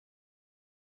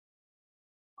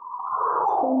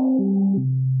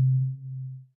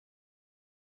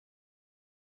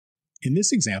In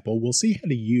this example, we'll see how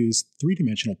to use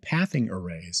three-dimensional pathing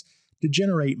arrays to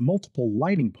generate multiple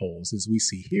lighting poles, as we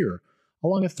see here,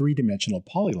 along a three-dimensional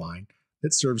polyline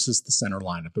that serves as the center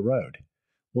line of the road.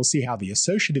 We'll see how the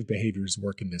associative behaviors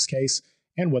work in this case,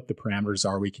 and what the parameters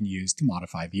are we can use to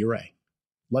modify the array.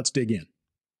 Let's dig in.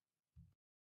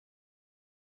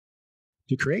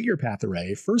 To create your path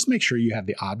array, first make sure you have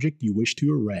the object you wish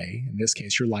to array, in this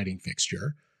case your lighting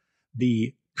fixture,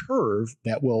 the curve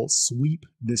that will sweep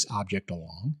this object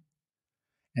along,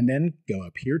 and then go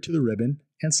up here to the ribbon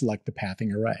and select the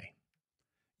pathing array.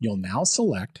 You'll now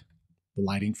select the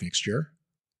lighting fixture,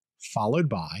 followed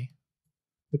by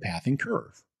the pathing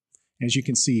curve. As you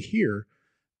can see here,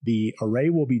 the array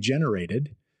will be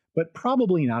generated, but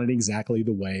probably not in exactly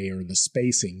the way or the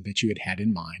spacing that you had had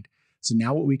in mind. So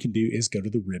now what we can do is go to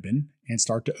the ribbon and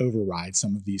start to override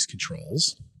some of these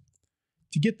controls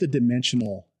to get the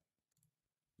dimensional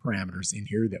parameters in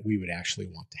here that we would actually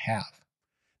want to have.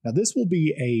 Now this will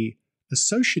be an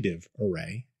associative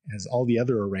array, as all the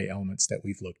other array elements that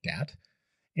we've looked at.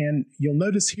 And you'll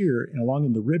notice here along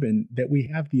in the ribbon that we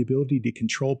have the ability to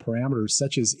control parameters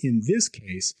such as, in this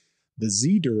case, the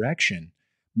Z direction,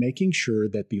 making sure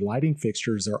that the lighting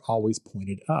fixtures are always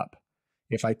pointed up.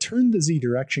 If I turn the Z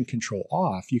direction control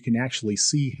off, you can actually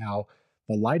see how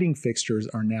the lighting fixtures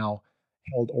are now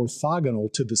held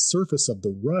orthogonal to the surface of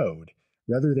the road,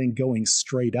 rather than going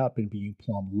straight up and being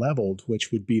plumb leveled,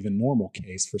 which would be the normal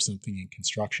case for something in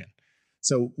construction.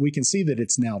 So we can see that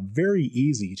it's now very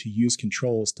easy to use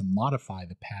controls to modify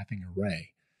the pathing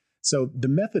array. So the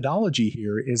methodology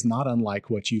here is not unlike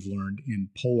what you've learned in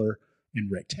polar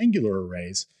and rectangular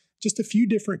arrays, just a few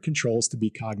different controls to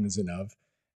be cognizant of